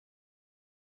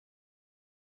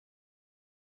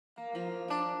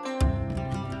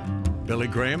Billy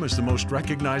Graham is the most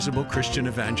recognizable Christian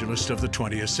evangelist of the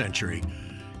 20th century,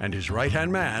 and his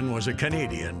right-hand man was a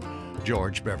Canadian,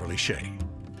 George Beverly Shea.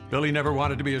 Billy never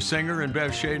wanted to be a singer, and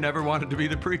Bev Shea never wanted to be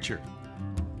the preacher.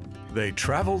 They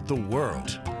traveled the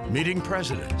world, meeting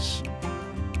presidents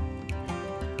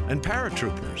and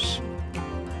paratroopers.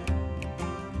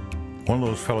 One of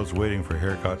those fellows waiting for a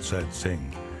haircut said,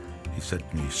 "Sing." He said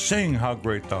to me, "Sing how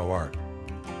great thou art."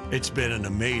 It's been an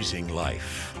amazing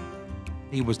life.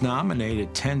 He was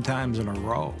nominated 10 times in a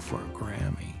row for a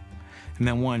Grammy, and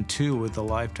then won 2 with the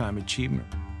Lifetime Achievement.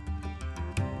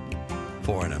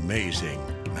 For an amazing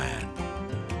man.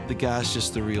 The guy's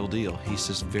just the real deal. He's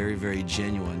just very, very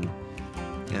genuine.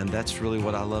 And that's really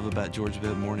what I love about George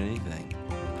Bev more than anything.